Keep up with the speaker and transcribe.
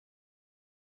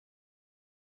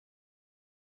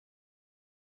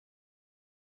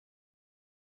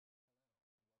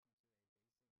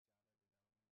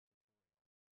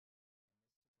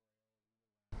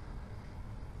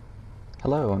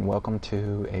Hello and welcome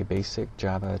to a basic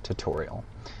Java tutorial.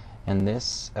 In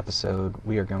this episode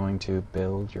we are going to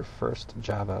build your first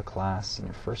Java class in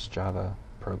your first Java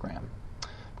program.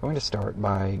 I'm going to start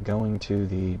by going to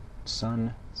the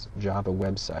Sun Java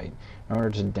website in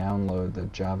order to download the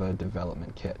Java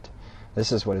Development Kit.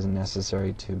 This is what is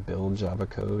necessary to build Java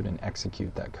code and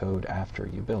execute that code after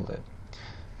you build it.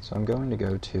 So I'm going to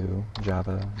go to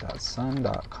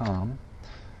java.sun.com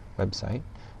website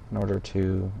in order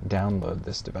to download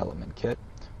this development kit.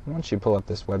 And once you pull up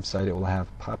this website, it will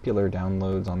have popular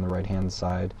downloads on the right hand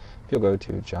side. If you'll go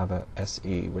to Java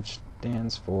SE, which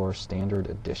stands for Standard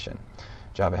Edition.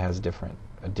 Java has different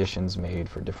editions made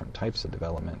for different types of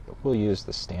development, but we'll use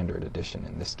the Standard Edition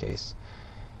in this case.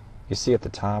 You see at the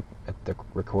top, at the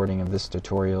recording of this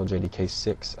tutorial, JDK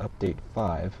 6 Update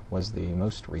 5 was the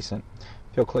most recent.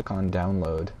 If you'll click on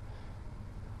Download,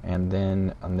 and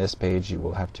then on this page you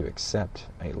will have to accept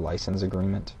a license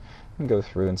agreement and go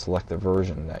through and select the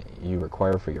version that you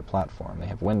require for your platform. They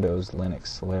have Windows, Linux,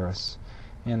 Solaris,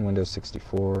 and Windows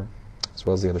 64, as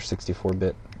well as the other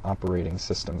 64-bit operating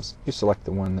systems. You select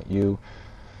the one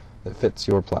that fits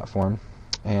your platform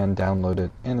and download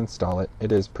it and install it.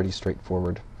 It is pretty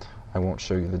straightforward. I won't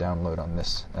show you the download on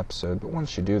this episode, but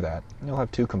once you do that, you'll have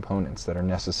two components that are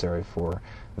necessary for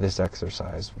this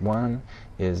exercise. One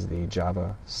is the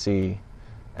Java C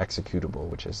executable,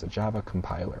 which is the Java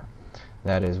compiler.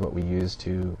 That is what we use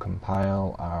to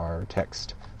compile our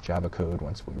text Java code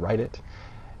once we write it.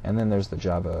 And then there's the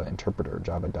Java interpreter,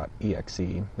 java.exe,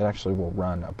 that actually will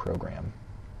run a program.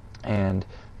 And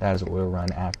that is what we'll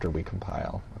run after we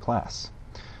compile a class.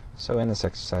 So in this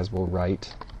exercise, we'll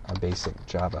write a basic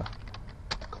Java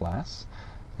class,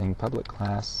 saying public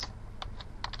class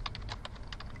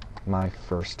my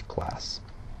first class.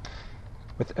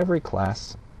 With every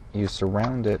class, you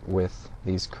surround it with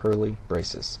these curly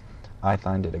braces. I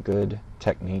find it a good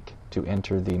technique to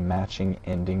enter the matching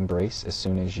ending brace as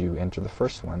soon as you enter the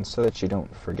first one so that you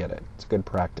don't forget it. It's good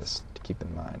practice to keep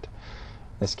in mind.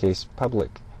 In this case,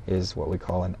 public is what we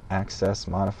call an access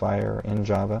modifier in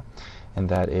Java, and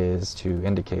that is to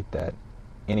indicate that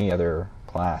any other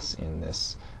class in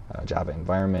this Java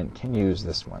environment can use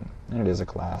this one, and it is a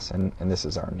class, and this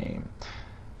is our name.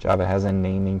 Java has a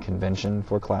naming convention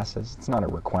for classes. It's not a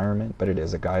requirement, but it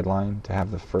is a guideline to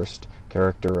have the first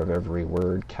character of every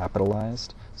word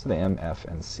capitalized, so the M, F,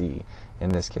 and C in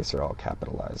this case are all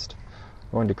capitalized.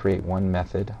 We're going to create one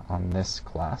method on this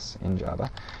class in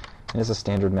Java. It is a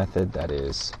standard method that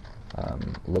is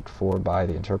looked for by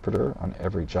the interpreter on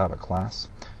every Java class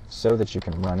so that you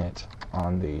can run it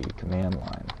on the command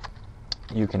line.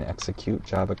 You can execute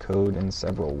Java code in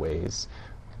several ways.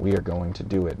 We are going to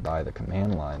do it by the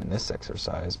command line in this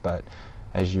exercise, but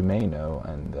as you may know,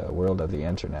 in the world of the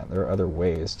internet, there are other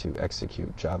ways to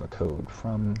execute Java code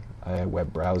from a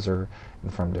web browser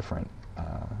and from different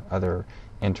other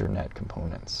internet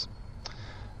components.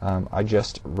 I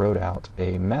just wrote out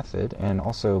a method and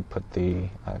also put the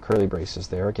curly braces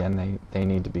there. Again, they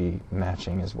need to be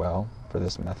matching as well for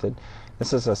this method.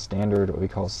 This is a standard, what we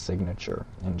call signature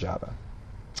in Java.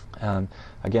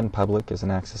 Again, public is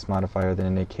an access modifier that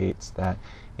indicates that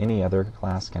any other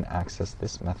class can access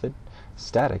this method.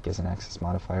 Static is an access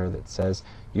modifier that says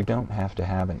you don't have to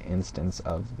have an instance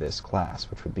of this class,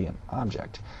 which would be an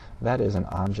object. That is an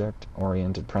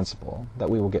object-oriented principle that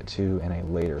we will get to in a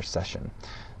later session.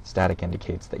 Static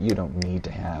indicates that you don't need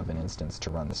to have an instance to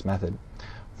run this method.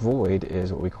 Void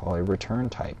is what we call a return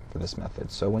type for this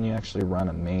method. So when you actually run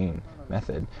a main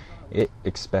method, you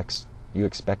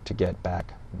expect to get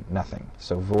back nothing.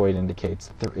 So void indicates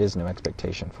that there is no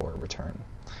expectation for a return.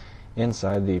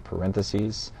 Inside the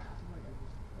parentheses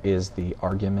is the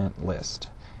argument list.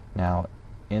 Now,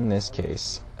 in this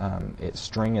case,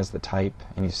 string is the type,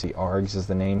 and you see args is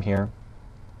the name here.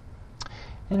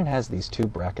 And it has these two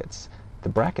brackets. The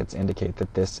brackets indicate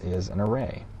that this is an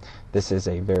array. This is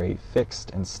a very fixed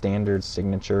and standard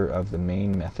signature of the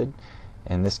main method.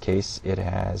 In this case, it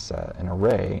has an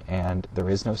array, and there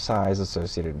is no size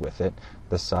associated with it.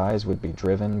 The size would be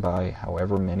driven by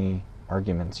however many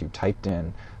arguments you typed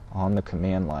in on the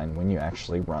command line when you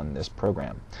actually run this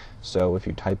program. So if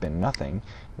you type in nothing,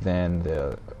 then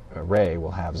the array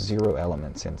will have 0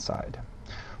 elements inside.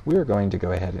 We are going to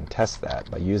go ahead and test that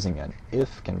by using an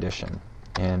if condition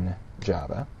in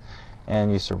Java,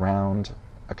 and you surround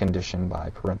a condition by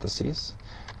parentheses.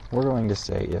 We're going to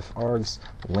say if arg's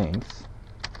length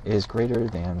is greater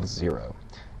than 0.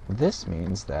 This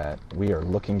means that we are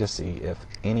looking to see if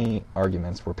any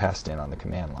arguments were passed in on the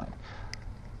command line.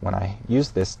 When I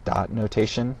use this dot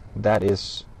notation, that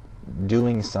is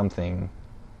doing something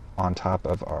on top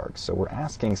of args. So we're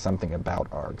asking something about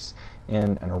args.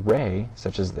 In an array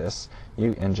such as this,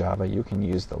 in Java, you can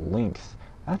use the length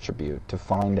attribute to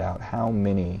find out how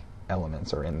many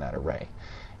elements are in that array.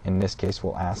 In this case,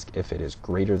 we'll ask if it is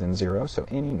greater than 0, so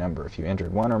any number. If you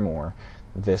entered 1 or more,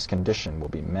 this condition will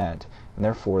be met, and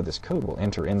therefore this code will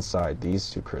enter inside these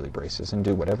two curly braces and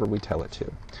do whatever we tell it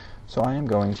to. So I am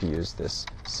going to use this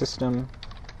system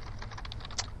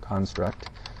construct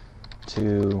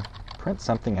to print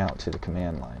something out to the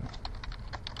command line.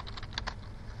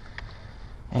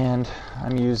 And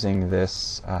I'm using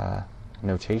this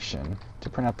notation to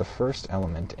print out the first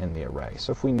element in the array.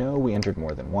 So if we know we entered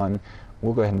more than 1,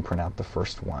 we'll go ahead and print out the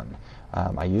first one.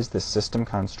 I use this system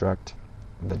construct.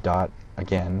 The dot,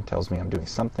 again, tells me I'm doing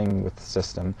something with the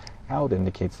system. Out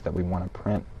indicates that we want to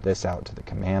print this out to the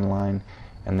command line.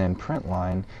 And then print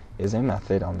line is a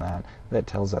method on that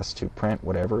tells us to print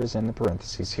whatever is in the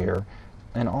parentheses here,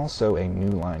 and also a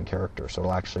new line character. So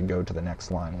it'll actually go to the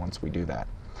next line once we do that.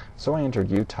 So I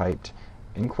entered U typed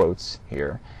in quotes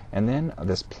here, and then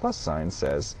this plus sign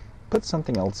says put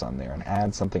something else on there and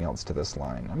add something else to this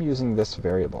line. I'm using this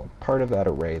variable, part of that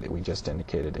array that we just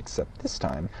indicated, except this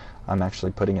time I'm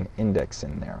actually putting an index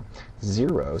in there.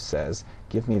 0 says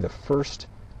give me the first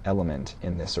element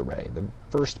in this array, the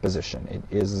first position. It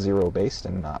is 0 based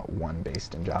and not 1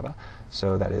 based in Java,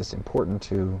 so that is important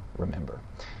to remember.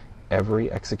 Every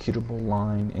executable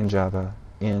line in Java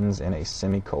ends in a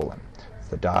semicolon. It's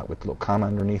the dot with a little comma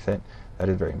underneath it. That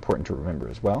is very important to remember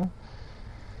as well.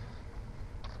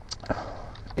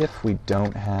 If we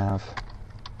don't have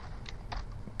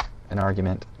an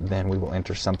argument, then we will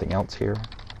enter something else here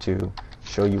to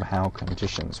show you how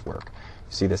conditions work.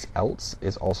 You see this else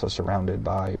is also surrounded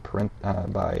by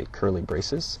curly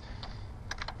braces,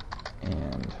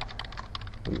 and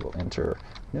we will enter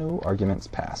no arguments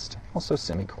passed, also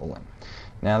semicolon.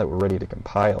 Now that we're ready to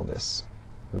compile this,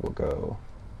 we will go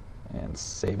and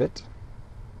save it.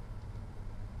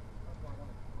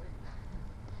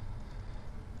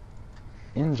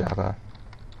 In Java,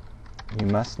 you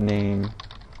must name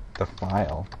the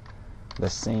file the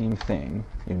same thing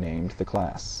you named the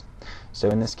class. So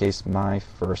in this case, my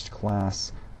first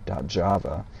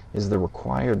class.java is the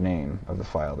required name of the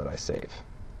file that I save.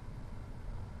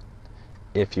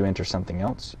 If you enter something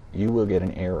else, you will get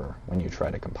an error when you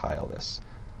try to compile this.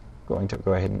 I'm going to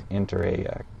go ahead and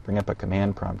enter bring up a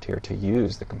command prompt here to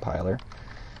use the compiler,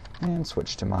 and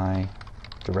switch to my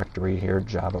directory here,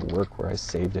 Java work, where I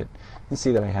saved it, and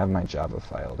see that I have my Java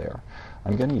file there.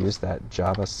 I'm going to use that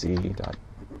javac.exe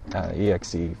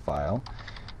file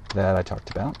that I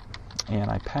talked about, and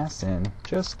I pass in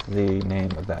just the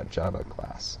name of that Java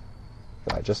class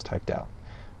that I just typed out.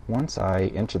 Once I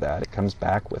enter that, it comes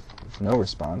back with no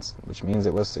response, which means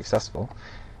it was successful.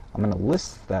 I'm going to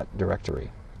list that directory.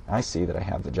 I see that I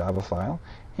have the Java file,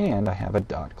 and I have a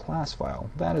 .class file.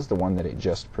 That is the one that it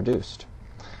just produced.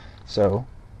 So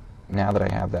now that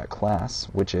I have that class,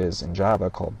 which is in Java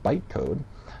called bytecode,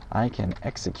 I can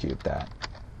execute that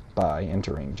by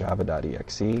entering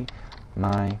java.exe,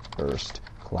 my first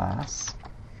class.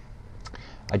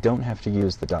 I don't have to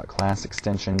use the .class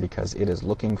extension because it is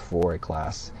looking for a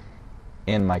class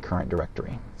in my current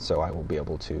directory. So I will be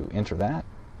able to enter that,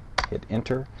 hit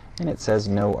enter, and it says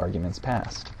no arguments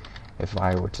passed. If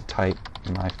I were to type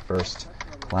my first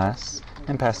class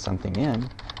and pass something in,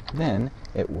 then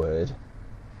it would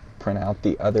print out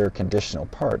the other conditional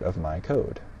part of my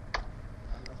code.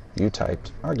 You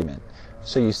typed argument.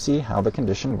 So you see how the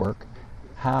condition worked,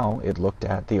 how it looked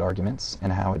at the arguments,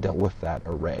 and how it dealt with that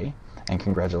array. And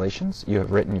congratulations, you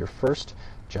have written your first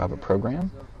Java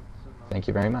program. Thank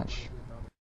you very much.